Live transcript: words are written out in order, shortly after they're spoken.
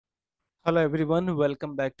Hello everyone,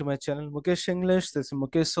 welcome back to my channel Mukesh English. This is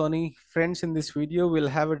Mukesh Soni. Friends, in this video we'll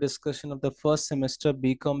have a discussion of the first semester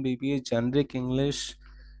BCom BBA Generic English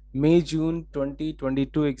May-June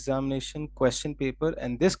 2022 examination question paper,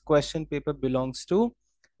 and this question paper belongs to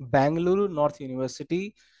Bangalore North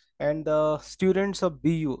University, and the students of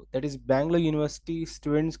BU, that is Bangalore University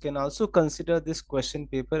students, can also consider this question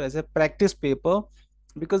paper as a practice paper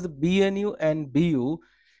because the BNU and BU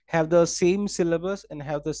have the same syllabus and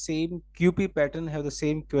have the same QP pattern, have the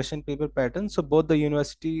same question paper pattern. So both the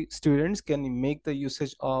university students can make the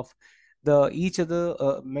usage of the each other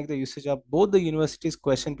make the usage of both the university's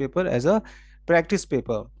question paper as a practice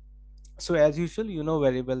paper. So as usual, you know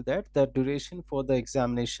very well that the duration for the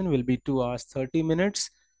examination will be 2 hours 30 minutes,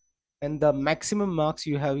 and the maximum marks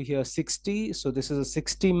you have here 60. So this is a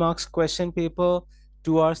 60 marks question paper,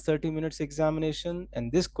 2 hours 30 minutes examination,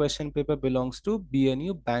 and this question paper belongs to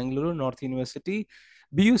BNU Bangalore North University.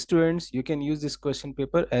 BU students, you can use this question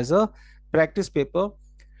paper as a practice paper.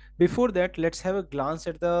 Before that, let's have a glance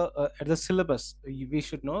at the syllabus. We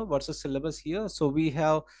should know what's the syllabus here. So we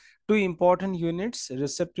have two important units,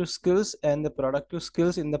 receptive skills and the productive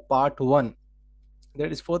skills, in the part 1,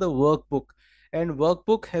 that is for the workbook. And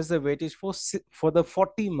workbook has the weightage for the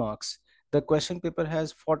 40 marks. The question paper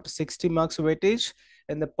has 60 marks weightage,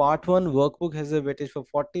 and the part 1 workbook has a weightage for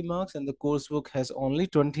 40 marks, and the course book has only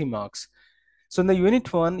 20 marks. So in the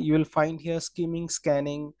unit 1, you will find here skimming,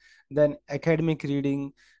 scanning, then academic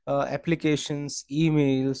reading, applications,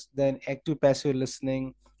 emails, then active passive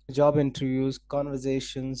listening, job interviews,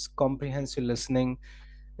 conversations, comprehensive listening.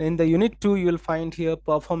 In the unit 2, you will find here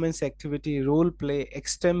performance activity, role play,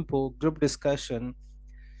 extempo, group discussion,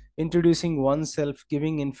 introducing oneself,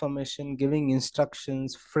 giving information, giving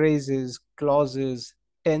instructions, phrases, clauses,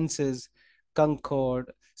 tenses,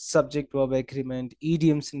 concord, subject verb agreement,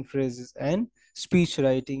 idioms and phrases, and speech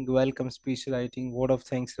writing, welcome speech writing, word of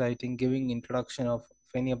thanks writing, giving introduction of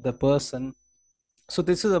any of the person. So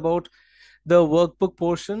this is about the workbook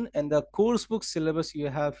portion. And the course book syllabus, you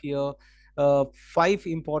have here five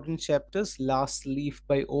important chapters: Last Leaf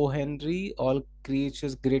by O. Henry, All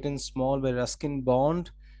Creatures Great and Small by Ruskin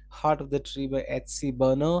Bond, Heart of the Tree by H.C.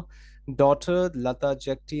 Burner, Daughter Lata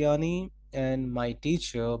Jagtiani, and My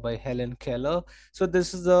Teacher by Helen Keller. So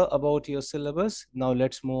this is the about your syllabus. Now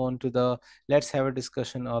let's move on to the let's have a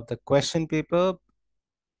discussion of the question paper.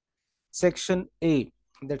 Section A,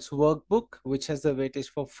 that's workbook, which has the weightage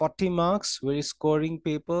for 40 marks. Very scoring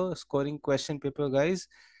paper, scoring question paper, guys.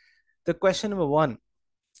 The question number 1,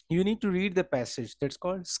 you need to read the passage. That's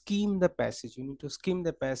called skim the passage. You need to skim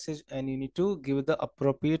the passage and you need to give the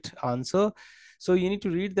appropriate answer. So you need to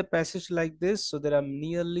read the passage like this. So there are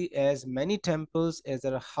nearly as many temples as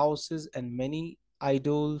there are houses, and many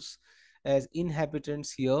idols as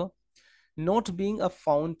inhabitants here. Not being a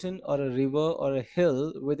fountain or a river or a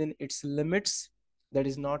hill within its limits, that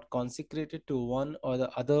is not consecrated to one or the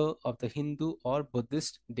other of the Hindu or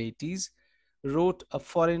Buddhist deities, wrote a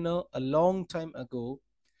foreigner a long time ago.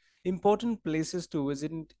 Important places to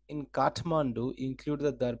visit in Kathmandu include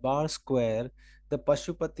the Darbar Square, the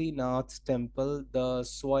Pashupati Nath Temple, the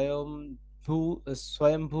Swayambhu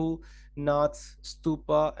Nath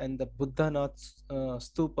Stupa, and the Buddha Nath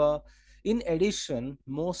Stupa. In addition,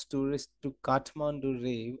 most tourists to Kathmandu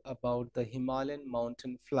rave about the Himalayan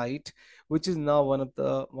mountain flight, which is now one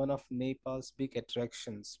of Nepal's big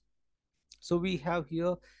attractions. So we have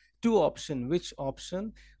here two options. Which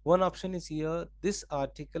option? One option is here, this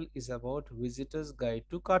article is about visitors guide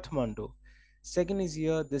to Kathmandu. Second is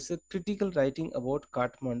here, this is critical writing about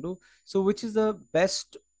Kathmandu. So which is the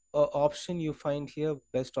best option you find here?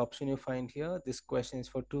 Best option you find here. This question is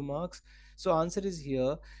for 2 marks. So answer is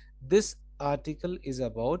here, this article is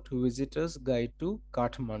about visitors guide to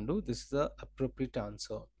Kathmandu. This is the appropriate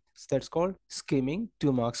answer. So that's called skimming,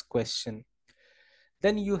 2 marks question.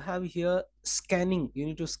 Then you have here scanning. You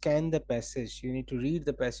need to scan the passage. You need to read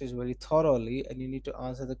the passage very thoroughly, and you need to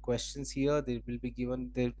answer the questions here. There will be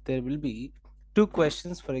given there will be two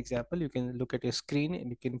questions. For example, you can look at your screen and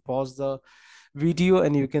you can pause the video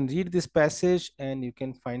and you can read this passage and you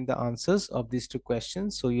can find the answers of these two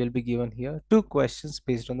questions. So you'll be given here two questions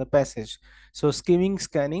based on the passage. So skimming,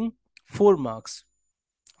 scanning, 4 marks.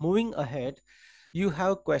 Moving ahead, you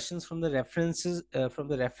have questions from the references, from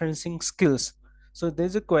the referencing skills. So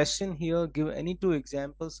there's a question here, give any two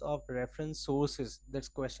examples of reference sources. That's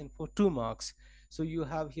question for 2 marks. So you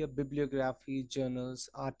have here bibliography, journals,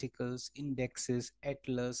 articles, indexes,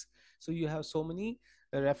 atlas. So you have so many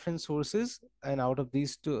reference sources, and out of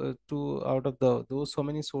these two out of those so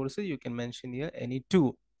many sources, you can mention here any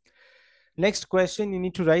two. Next question, you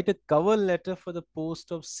need to write a cover letter for the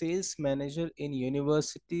post of sales manager in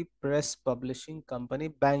University Press Publishing Company,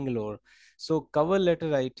 Bangalore. So cover letter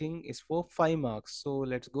writing is for 5 marks. So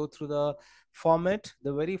let's go through the format.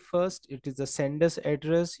 The very first, it is the sender's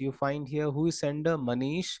address. You find here who is sender,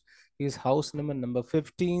 Manish. His house number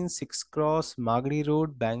 15, 6 Cross, Magadi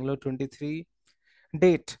Road, Bangalore 23.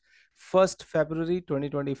 Date 1st February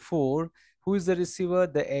 2024. Who is the receiver?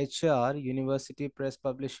 The HR, University Press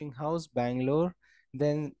Publishing House, Bangalore.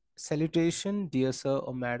 Then salutation, dear sir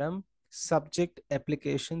or madam. Subject,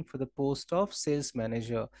 application for the post of sales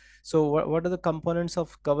manager. So what are the components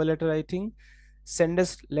of cover letter writing?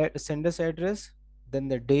 Sender's address, then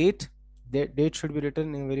the date. The date should be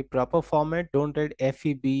written in very proper format. Don't write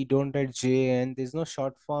FEB, don't write JN. There's no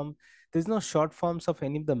short form. There's no short forms of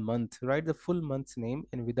any of the month. Write the full month's name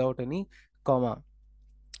and without any comma.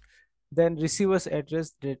 Then receiver's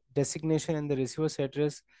address, the designation and the receiver's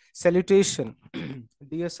address. Salutation,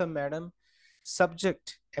 dear sir, madam.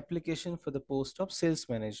 Subject, application for the post of sales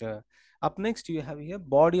manager. Up next, you have here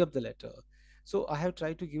body of the letter. So I have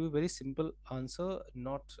tried to give a very simple answer.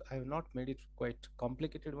 Not I have not made it quite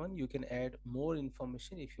complicated one. You can add more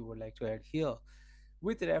information if you would like to add here.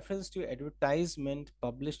 With reference to advertisement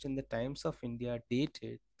published in the Times of India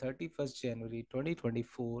dated 31st January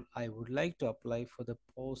 2024, I would like to apply for the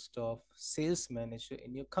post of sales manager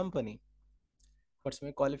in your company. What's my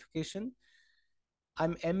qualification?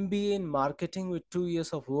 I'm MBA in marketing with 2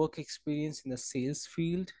 years of work experience in the sales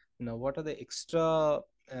field. Now, what are the extra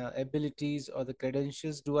abilities or the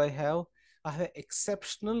credentials do I have? I have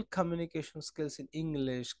exceptional communication skills in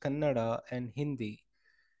English, Kannada, and Hindi.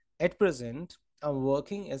 At present, I'm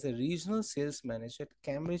working as a regional sales manager at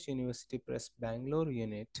Cambridge University Press Bangalore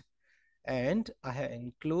unit, and I have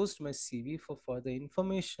enclosed my CV for further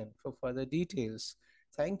information, for further details.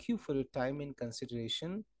 Thank you for your time and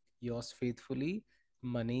consideration. Yours faithfully,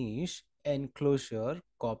 Manish. Enclosure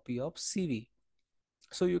copy of CV.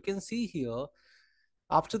 So you can see here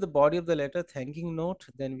after the body of the letter, thanking note,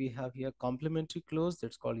 then we have here complimentary clause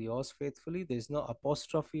that's called yours faithfully. There's no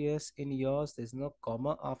apostrophe s in yours, there's no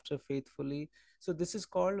comma after faithfully. So this is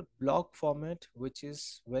called block format, which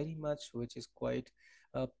is quite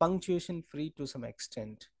punctuation free to some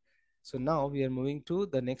extent. So now we are moving to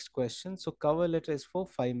the next question. So cover letter is for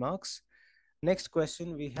 5 marks. Next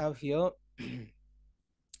question we have here.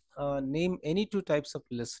 Name any two types of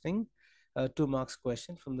listening. 2 marks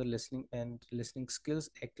question from the listening and listening skills: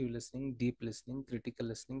 active listening, deep listening, critical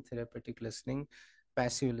listening, therapeutic listening,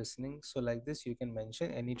 passive listening. So like this you can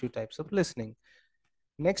mention any two types of listening.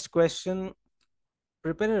 Next question: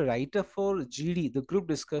 prepare a writer for GD, the group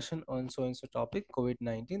discussion on so and so topic,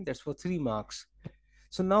 COVID-19. That's for 3 marks.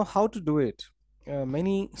 So now how to do it?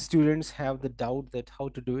 Many students have the doubt that how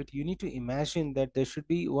to do it. You need to imagine that there should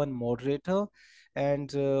be one moderator and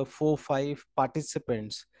 4 5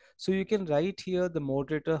 participants. So you can write here the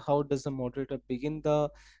moderator, how does the moderator begin the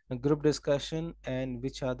group discussion, and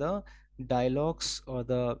which are the dialogues or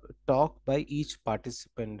the talk by each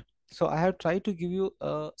participant. So I have tried to give you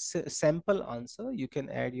a sample answer. You can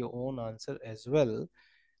add your own answer as well.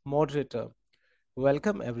 Moderator: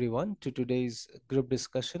 welcome everyone to today's group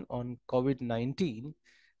discussion on COVID-19.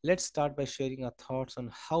 Let's start by sharing our thoughts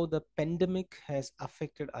on how the pandemic has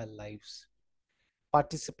affected our lives.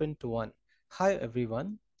 Participant 1: hi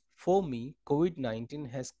everyone. For me, COVID-19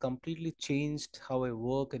 has completely changed how I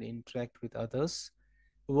work and interact with others.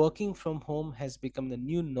 Working from home has become the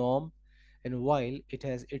new norm, and while it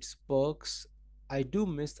has its perks, I do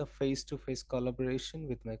miss the face to face collaboration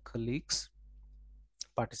with my colleagues.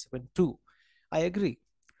 Participant 2: I agree.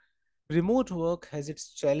 Remote work has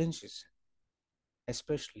its challenges,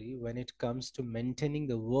 especially when it comes to maintaining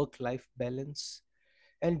the work life balance.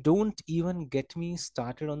 And don't even get me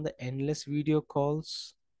started on the endless video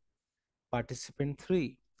calls. Participant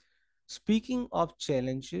 3: speaking of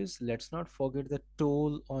challenges, let's not forget the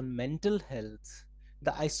toll on mental health.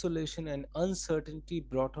 The isolation and uncertainty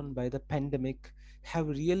brought on by the pandemic have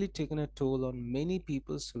really taken a toll on many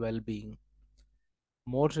people's well being.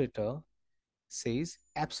 Moderator says,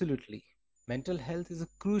 absolutely. Mental health is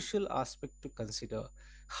a crucial aspect to consider.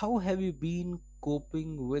 How have you been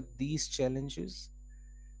coping with these challenges?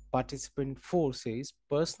 Participant 4 says,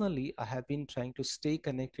 personally, I have been trying to stay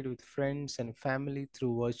connected with friends and family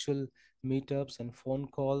through virtual meetups and phone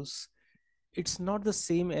calls. It's not the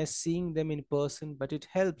same as seeing them in person, but it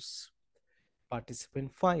helps.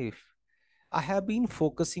 Participant 5: I have been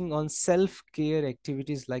focusing on self care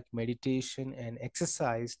activities like meditation and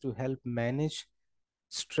exercise to help manage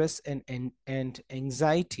stress and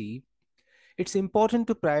anxiety. It's important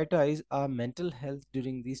to prioritize our mental health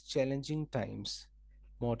during these challenging times.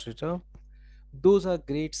 Moderator: Those are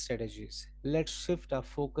great strategies. Let's shift our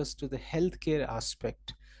focus to the healthcare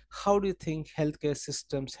aspect. How do you think healthcare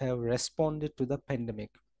systems have responded to the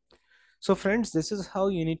pandemic? So, friends, this is how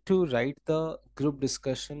you need to write the group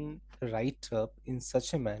discussion write up in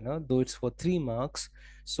such a manner, though it's for 3 marks.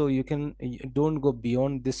 So you don't go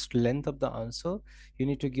beyond this length of the answer. You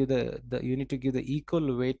need to give the equal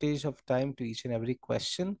weightage of time to each and every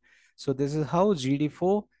question. So this is how GD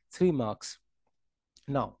for 3 marks.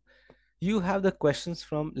 Now you have the questions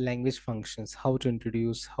from language functions: how to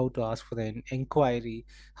introduce, how to ask for the inquiry,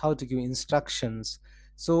 how to give instructions.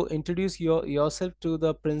 So introduce yourself to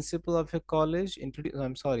the principal of your college,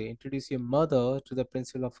 introduce your mother to the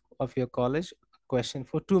principal of your college. Question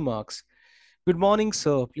for 2 marks: good morning,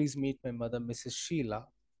 sir. Please meet my mother, Mrs. Sheila.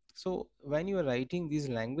 So when you are writing these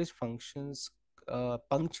language functions,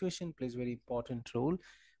 punctuation plays very important role.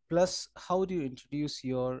 Plus, how do you introduce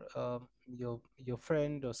your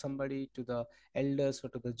friend or somebody to the elders or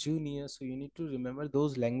to the juniors? So you need to remember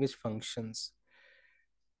those language functions.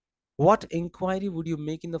 What inquiry would you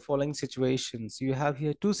make in the following situations? You have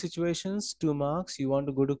here two situations, 2 marks. You want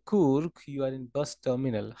to go to Kurk. You are in bus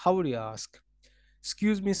terminal. How would you ask?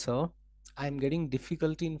 Excuse me, sir. I'm getting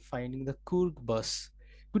difficulty in finding the Kurg bus.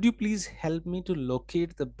 Could you please help me to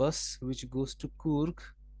locate the bus which goes to Kurg?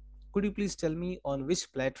 Could you please tell me on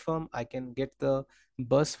which platform I can get the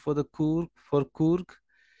bus for the Kurg?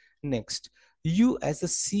 Next, you as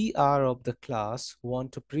the CR of the class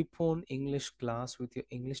want to prepone English class with your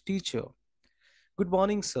English teacher. Good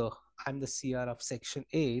morning, sir. I'm the CR of Section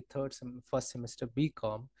A, first semester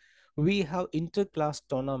BCom. We have inter-class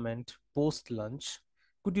tournament post lunch.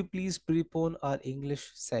 Could you please prepone our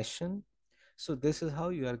English session? So this is how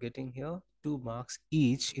you are getting here 2 marks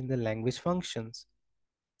each in the language functions.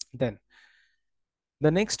 Then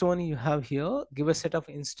the next one you have here, give a set of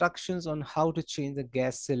instructions on how to change the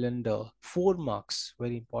gas cylinder. 4 marks,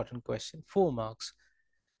 very important question. 4 marks.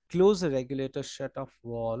 Close the regulator shut off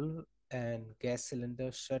valve and gas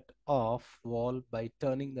cylinder shut off valve by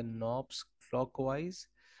turning the knobs clockwise.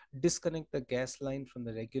 Disconnect the gas line from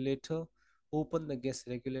the regulator. Open the gas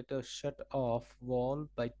regulator shut off valve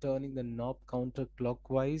by turning the knob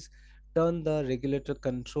counterclockwise. Turn the regulator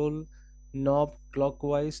control knob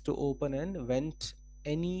clockwise to open and vent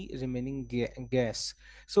any remaining gas.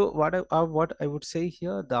 So what I would say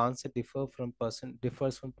here, the answer differs from person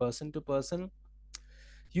to person.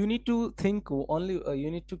 You need to think only you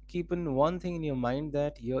need to keep in one thing in your mind,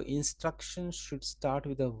 that your instructions should start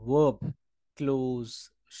with a verb: close,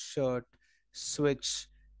 shut, switch,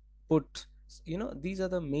 put. These are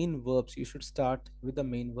the main verbs. You should start with the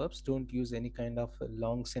main verbs. Don't use any kind of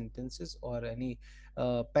long sentences or any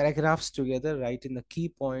paragraphs together. Write in the key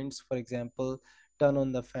points. For example, turn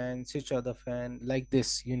on the fan, switch on the fan, like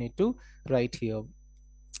this you need to write here.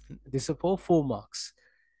 This is for 4 marks.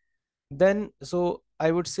 Then, so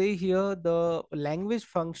I would say here the language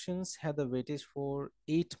functions have the weightage for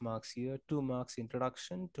 8 marks here: 2 marks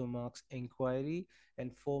introduction, 2 marks inquiry,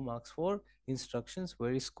 and 4 marks for instructions.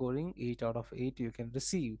 Very scoring, 8 out of 8 you can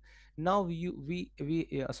receive. Now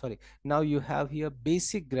now you have here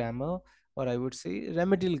basic grammar, or I would say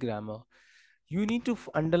remedial grammar. You need to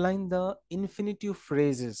underline the infinitive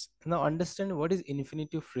phrases. Now understand what is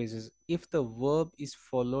infinitive phrases. If the verb is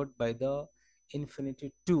followed by the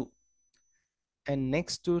infinitive to, and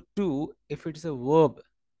next to if it's a verb,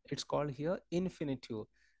 it's called here infinitive.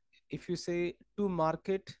 If you say to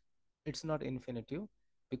market, it's not infinitive,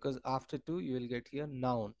 because after to you will get here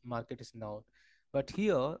noun. Market is noun. But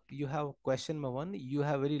here you have question number one, you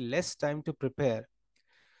have very less time to prepare.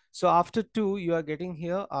 So after two you are getting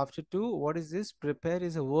here, after two, what is this? Prepare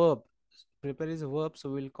is a verb. Prepare is a verb, so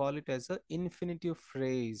we'll call it as a infinitive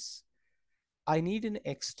phrase. I need an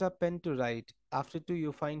extra pen to write. After two,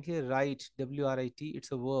 you find here write, W-R-I-T,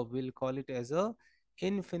 it's a verb. We'll call it as a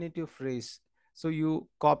infinitive phrase. So you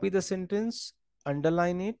copy the sentence,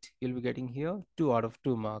 underline it, you'll be getting here 2 out of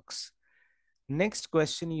 2 marks. Next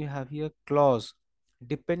question you have here, clause,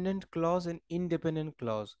 dependent clause and independent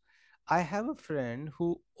clause. I have a friend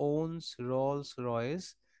who owns Rolls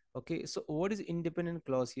Royce. Okay, so what is independent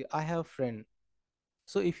clause here? I have a friend.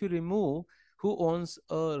 So if you remove who owns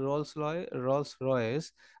a Rolls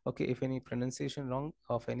Royce, okay, if any pronunciation wrong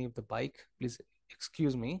of any of the bike, please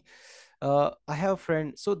excuse me. I have a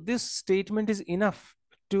friend. So this statement is enough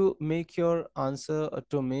to make your answer,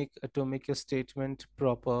 to make your statement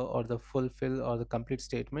proper, or the fulfill or the complete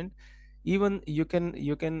statement. Even you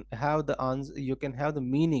can have the answer, you can have the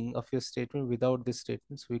meaning of your statement without this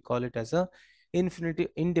statement. So we call it as a infinitive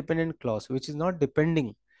independent clause, which is not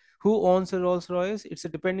depending. Who owns a Rolls Royce? It's a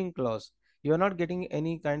depending clause. You're not getting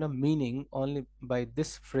any kind of meaning only by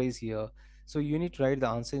this phrase here. So you need to write the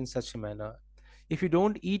answer in such a manner. If you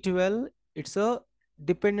don't eat well, it's a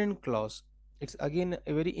dependent clause. It's again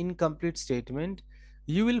a very incomplete statement.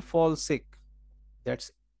 You will fall sick.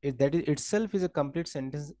 That's it. That is itself is a complete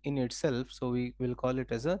sentence in itself. So we will call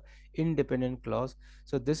it as a independent clause.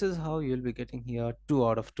 So this is how you'll be getting here 2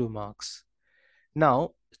 out of 2 marks.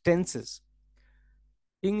 Now, tenses.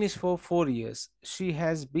 English for 4 years. She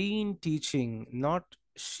has been teaching, not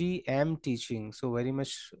she am teaching. So very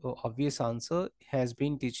much obvious answer. Has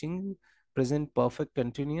been teaching, present perfect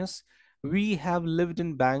continuous. We have lived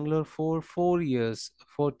in Bangalore for 4 years,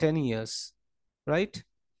 for 10 years, right?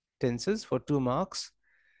 Tenses for 2 marks.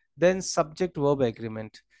 Then subject verb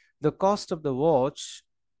agreement. The cost of the watch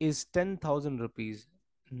is 10,000 rupees,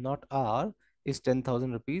 not R, is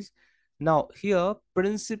 10,000 rupees. Now here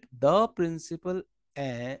the principal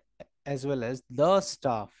a, as well as the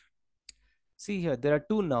staff. See here, there are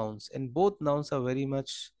two nouns, and both nouns are very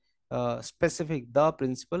much specific. The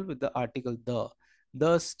principal with the article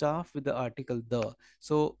the staff with the article the.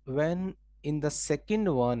 So when in the second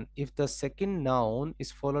one, if the second noun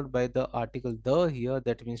is followed by the article the here,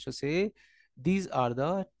 that means to say these are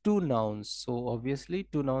the two nouns. So obviously,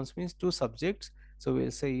 two nouns means two subjects. So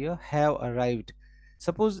we'll say here have arrived.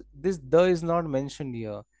 Suppose this the is not mentioned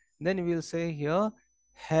here, then we'll say here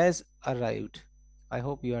has arrived. I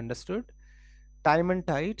hope you understood. Time and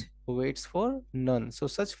tide waits for none. So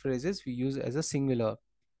such phrases we use as a singular.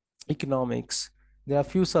 Economics. There are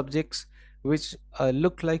few subjects which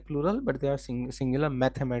look like plural, but they are singular.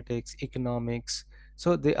 Mathematics, economics.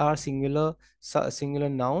 So they are singular, singular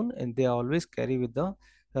noun, and they always carry with the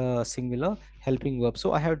singular helping verb.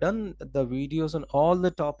 So I have done the videos on all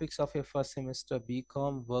the topics of your first semester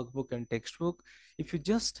BCom workbook and textbook. If you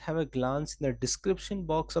just have a glance in the description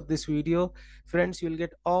box of this video, friends, you'll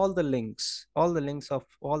get all the links of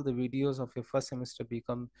all the videos of your first semester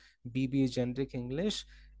BCom BBA generic English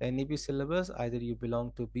NEP syllabus. Either you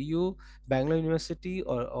belong to BU Bangalore University,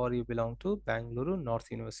 or you belong to Bangalore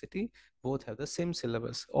North University, both have the same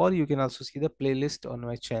syllabus. Or you can also see the playlist on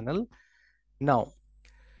my channel. Now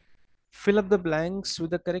fill up the blanks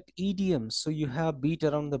with the correct idioms. So you have beat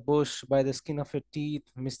around the bush, by the skin of your teeth,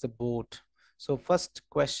 miss the boat. So first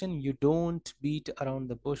question, you don't beat around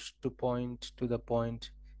the bush to point to the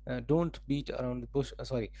point. Don't beat around the bush.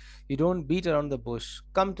 Sorry, you don't beat around the bush.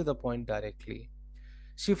 Come to the point directly.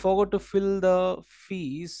 She forgot to fill the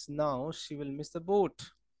fees. Now she will miss the boat.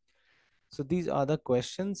 So these are the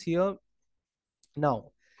questions here.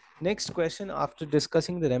 Now, next question, after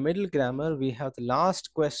discussing the remedial grammar, we have the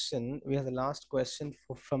last question. We have the last question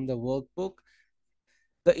from the workbook.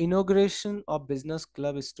 The inauguration of business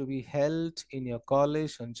club is to be held in your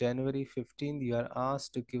college on January 15th. You are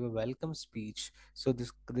asked to give a welcome speech. So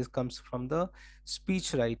this comes from the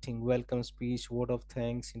speech writing, welcome speech, word of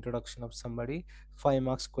thanks, introduction of somebody, 5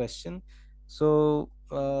 marks question. So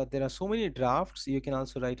there are so many drafts. You can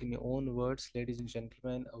also write in your own words. Ladies and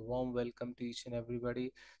gentlemen, a warm welcome to each and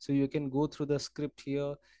everybody. So you can go through the script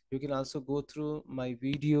here. You can also go through my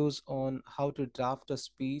videos on how to draft a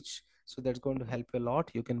speech. So that's going to help you a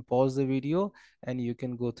lot. You can pause the video and you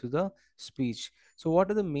can go through the speech. So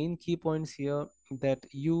what are the main key points here? That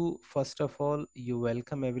you, first of all, you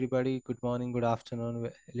welcome everybody. Good morning, good afternoon,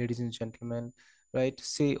 ladies and gentlemen, right?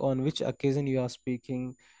 Say on which occasion you are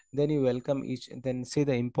speaking. Then you welcome each, then say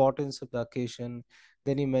the importance of the occasion.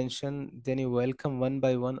 Then you mention, then you welcome one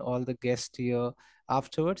by one all the guests here.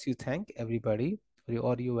 Afterwards you thank everybody,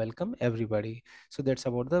 or you welcome everybody. So that's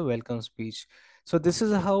about the welcome speech. So this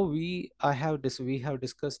is how we have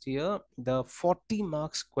discussed here the 40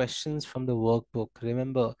 marks questions from the workbook.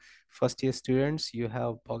 Remember, first year students, you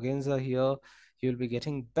have Bogenza here. You'll be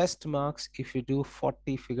getting best marks if you do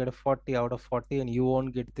 40, if you get a 40 out of 40, and you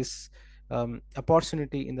won't get this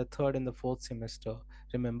opportunity in the third and the fourth semester.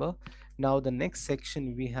 Remember. Now the next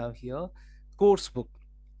section we have here, course book.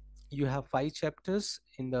 You have 5 chapters.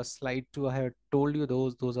 In the slide 2 I have told you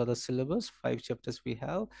those are the syllabus. 5 chapters we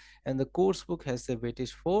have, and the course book has the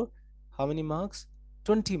weightage for how many marks?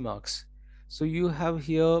 20 marks. So you have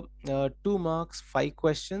here 2 marks 5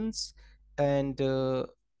 questions, and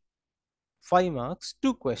 5 marks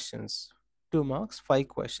 2 questions. 2 marks 5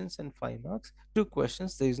 questions, and 5 marks 2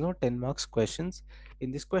 questions. There is no 10 marks questions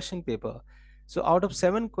in this question paper. So out of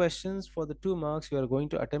 7 questions for the 2 marks, you are going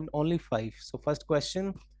to attempt only 5. So first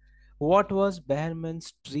question, what was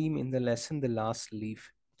Behrman's dream in the lesson The Last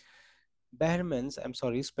Leaf? Behrman's, I'm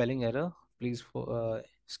sorry, spelling error. Please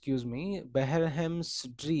excuse me. Behrman's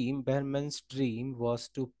dream was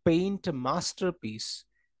to paint a masterpiece.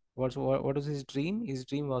 What was his dream? His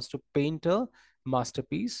dream was to paint a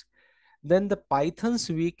masterpiece. Then the python's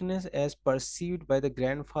weakness as perceived by the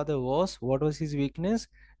grandfather was, what was his weakness?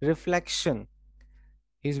 Reflection.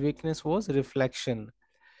 His weakness was reflection.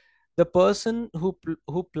 The person who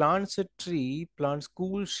plants a tree plants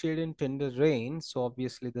cool shade in tender rain. So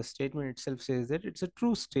obviously the statement itself says that it's a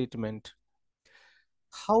true statement.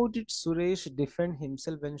 How did Suresh defend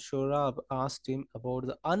himself when Shorab asked him about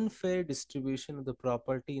the unfair distribution of the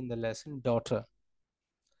property in the lesson Daughter?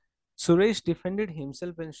 Suresh defended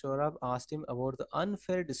himself when Shorab asked him about the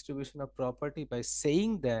unfair distribution of property by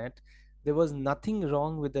saying that there was nothing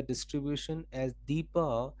wrong with the distribution, as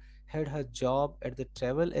Deepa had her job at the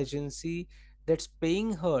travel agency that's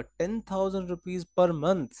paying her 10,000 rupees per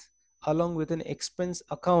month along with an expense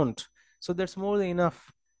account. So that's more than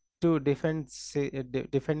enough to defending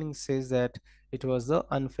says that it was the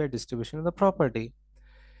unfair distribution of the property.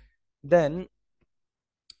 Then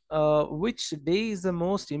which day is the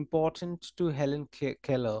most important to Helen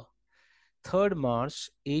Keller? 3rd March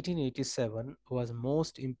 1887 was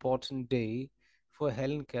most important day for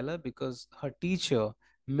Helen Keller because her teacher,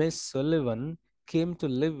 Miss Sullivan, came to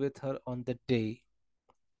live with her on that day.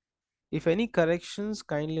 If any corrections,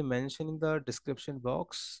 kindly mention in the description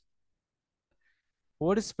box.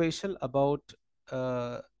 What is special about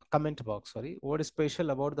comment box? Sorry, what is special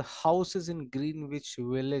about the houses in Greenwich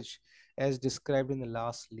Village as described in the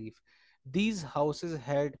last leaf? These houses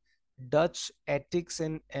had Dutch attics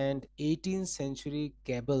and 18th century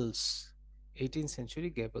gables. 18th century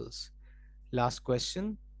gables. Last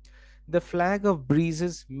question. The flag of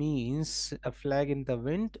breezes means a flag in the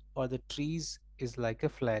wind, or the trees is like a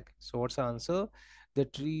flag. So what's the answer? The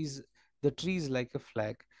trees, the tree is like a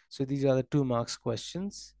flag. So these are the 2 marks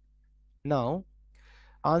questions. Now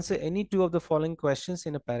answer any two of the following questions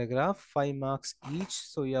in a paragraph, 5 marks each.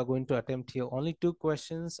 So you are going to attempt here only 2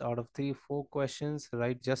 questions out of 3 4 questions.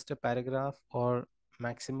 Write just a paragraph or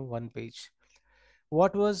maximum 1 page.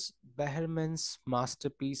 What was Behrman's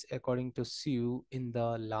masterpiece according to Sue in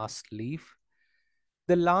the last leaf?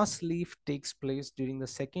 The last leaf takes place during the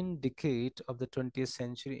second decade of the 20th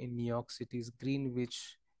century in New York City's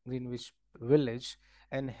Greenwich Village,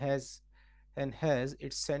 and has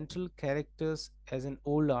its central characters as an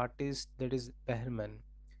old artist, that is Behrman,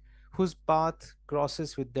 whose path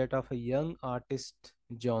crosses with that of a young artist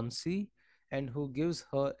Johnsy, and who gives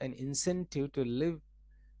her an incentive to live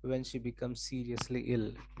when she becomes seriously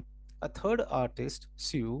ill. A third artist,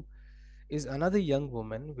 Sue, is another young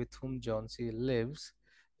woman with whom Johnsy lives.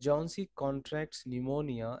 Johnsy contracts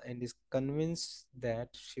pneumonia and is convinced that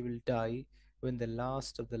she will die when the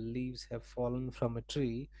last of the leaves have fallen from a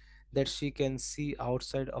tree that she can see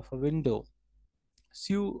outside of a window.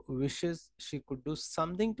 Sue wishes she could do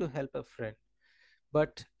something to help a friend,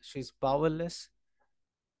 but she is powerless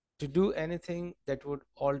to do anything that would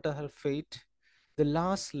alter her fate. The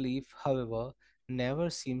last leaf, however, never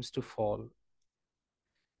seems to fall.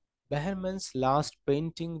 Behrman's last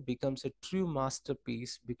painting becomes a true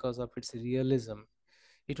masterpiece because of its realism.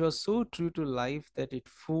 It was so true to life that it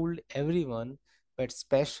fooled everyone, but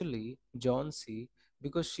especially Johnsy,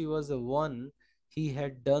 because she was the one he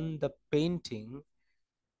had done the painting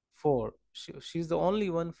for. She's the only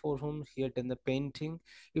one for whom he had done the painting.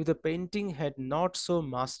 If the painting had not so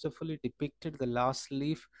masterfully depicted the last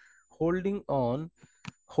leaf holding on,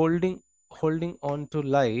 holding holding on to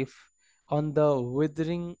life on the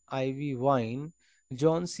withering ivy vine,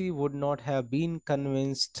 Johnsy would not have been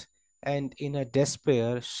convinced, and in her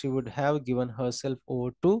despair she would have given herself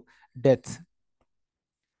over to death.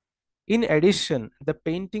 In addition, the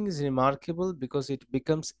painting is remarkable because it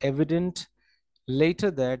becomes evident later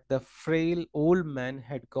that the frail old man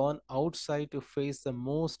had gone outside to face the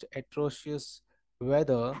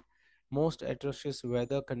weather, most atrocious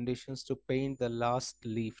weather conditions to paint the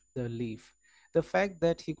leaf. The fact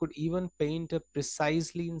that he could even paint it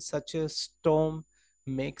precisely in such a storm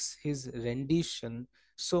makes his rendition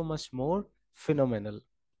so much more phenomenal.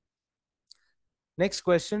 Next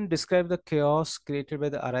question, describe the chaos created by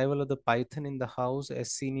the arrival of the python in the house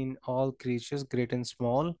as seen in all creatures, great and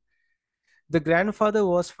small. The grandfather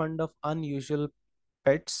was fond of unusual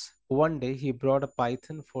pets. One day he brought a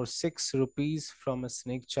python for 6 rupees from a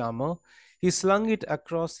snake charmer. He slung it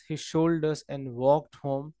across his shoulders and walked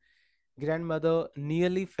home. Grandmother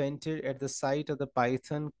nearly fainted at the sight of the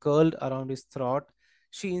python curled around his throat.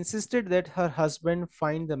 She insisted that her husband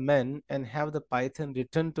find the men and have the python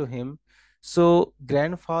returned to him. So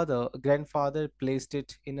grandfather placed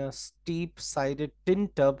it in a steep-sided tin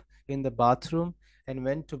tub in the bathroom and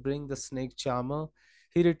went to bring the snake charmer.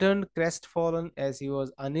 He returned crestfallen as he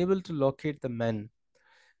was unable to locate the men.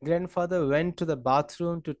 Grandfather went to the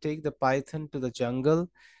bathroom to take the python to the jungle,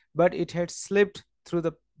 but it had slipped through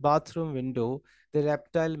the bathroom window, the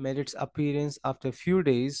reptile made its appearance after a few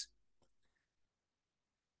days.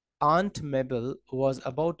 Aunt Mabel was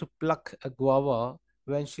about to pluck a guava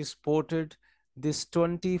when she spotted this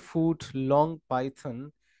 20-foot long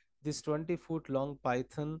python, this 20-foot long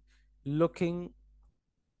python looking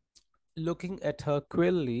looking at her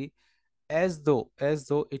queerly, as though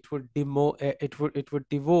it would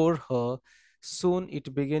devour her. Soon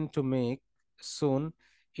it began to make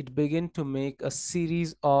a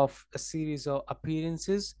series of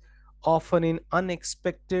appearances, often in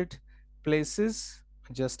unexpected places.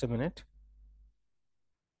 Just a minute.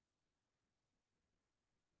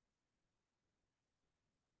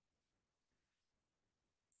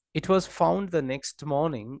 It was found the next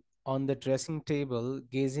morning on the dressing table,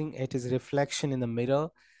 gazing at his reflection in the mirror.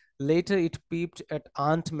 Later, it peeped at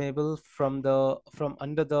Aunt Mabel from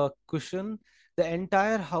under the cushion. The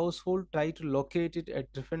entire household tried to locate it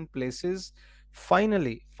at different places.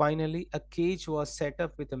 Finally, a cage was set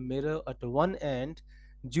up with a mirror at one end.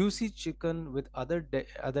 Juicy chicken with other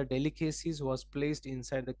delicacies was placed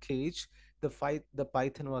inside the cage. The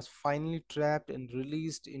python was finally trapped and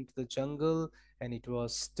released into the jungle, and it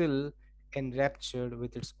was still enraptured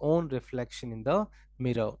with its own reflection in the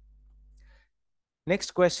mirror.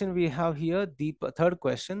 Next question we have here, third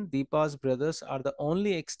question. Deepa's brothers are the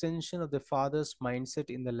only extension of the father's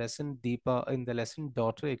mindset in the lesson.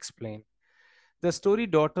 Daughter explain. The story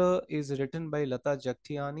Daughter is written by Lata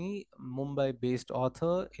Jagtiani, Mumbai-based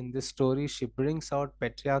author. In this story, she brings out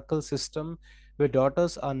patriarchal system where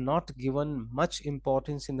daughters are not given much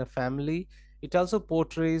importance in the family. It also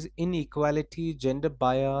portrays inequality, gender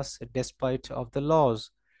bias, despite of the laws.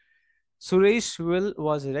 Suresh will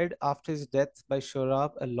was read after his death by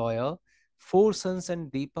Shorab, a lawyer. Four sons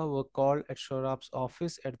and Deepa were called at Shorab's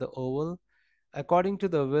office at the Oval. According to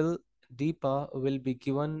the will, Deepa will be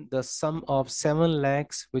given the sum of 7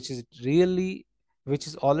 lakhs, which is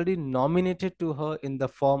already nominated to her in the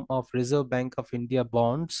form of Reserve Bank of India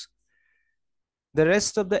bonds. The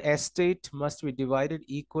rest of the estate must be divided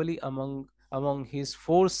equally among his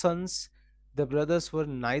four sons. The brothers were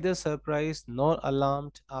neither surprised nor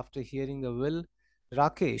alarmed after hearing the will.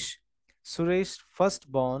 Rakesh, Suresh's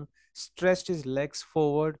firstborn, stretched his legs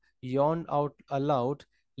forward, yawned out aloud,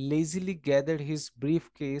 lazily gathered his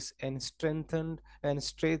briefcase, and straightened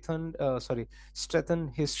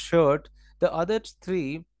his shirt. The other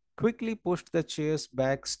three quickly pushed the chairs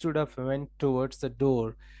back, stood up, and went towards the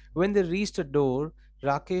door. When they reached the door,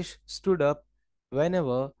 Rakesh stood up.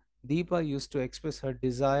 Whenever Deepa used to express her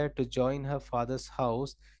desire to join her father's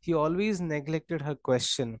house, he always neglected her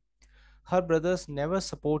question. Her brothers never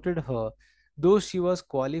supported her, though she was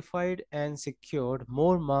qualified and secured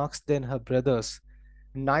more marks than her brothers.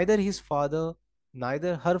 Neither his father,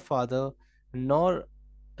 neither her father, nor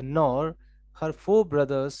nor her four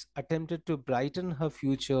brothers attempted to brighten her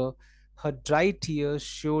future. Her dry tears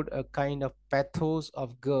showed a kind of pathos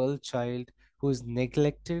of girl child who is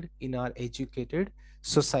neglected in our educated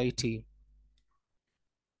society.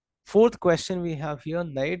 Fourth question we have here,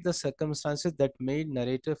 narrate the circumstances that made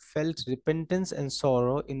narrator felt repentance and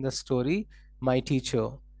sorrow in the story My Teacher.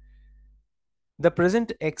 The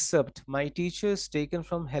present excerpt, My Teacher, is taken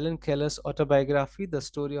from Helen Keller's autobiography, The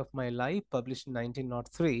Story of My Life, published in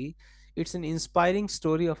 1903. It's an inspiring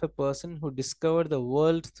story of a person who discovered the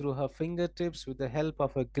world through her fingertips with the help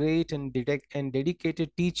of a great and dedicated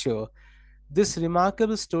teacher. This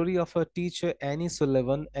remarkable story of her teacher Annie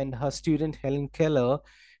Sullivan and her student Helen Keller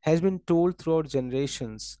has been told throughout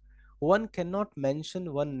generations. One cannot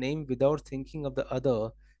mention one name without thinking of the other,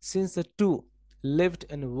 since the two lived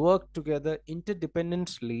and worked together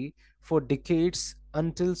interdependently for decades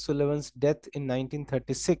until Sullivan's death in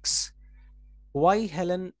 1936. Why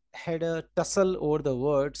Helen had a tussle over the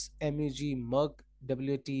words MUG mug,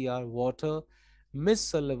 WTR water, Miss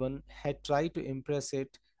Sullivan had tried to impress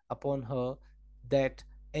it upon her that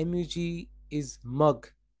MUG is mug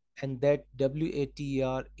and that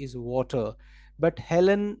WATR is water. But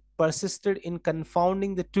Helen persisted in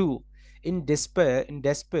confounding the two. In despair,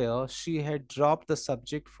 she had dropped the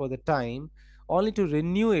subject for the time, only to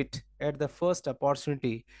renew it at the first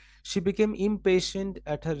opportunity. She became impatient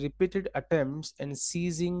at her repeated attempts, and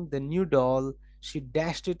seizing the new doll, she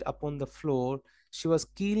dashed it upon the floor. She was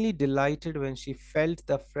keenly delighted when she felt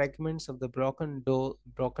the fragments of the broken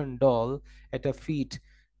doll at her feet.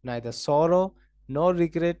 Neither sorrow nor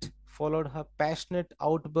regret followed her passionate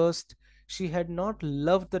outburst. She had not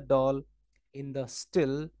loved the doll in the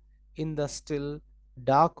still,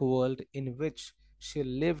 dark world in which she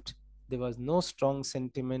lived. There was no strong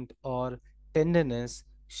sentiment or tenderness.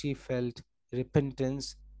 She felt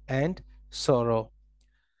repentance and sorrow.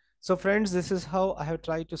 So friends, this is how I have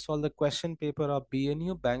tried to solve the question paper of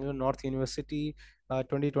BNU, Bangalore North University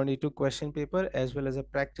 2022 question paper, as well as a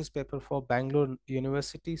practice paper for Bangalore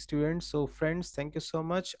University students. So friends, thank you so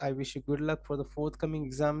much. I wish you good luck for the forthcoming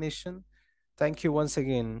examination. Thank you once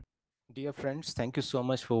again. Dear friends, thank you so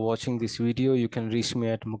much for watching this video. You can reach me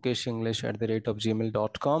at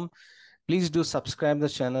mukeshenglish@gmail.com. Please do subscribe the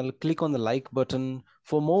channel, click on the like button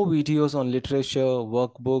for more videos on literature,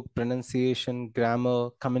 workbook, pronunciation,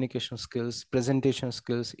 grammar, communication skills, presentation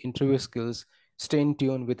skills, interview skills. Stay in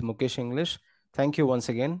tune with Mukesh English. Thank you once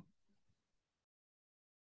again.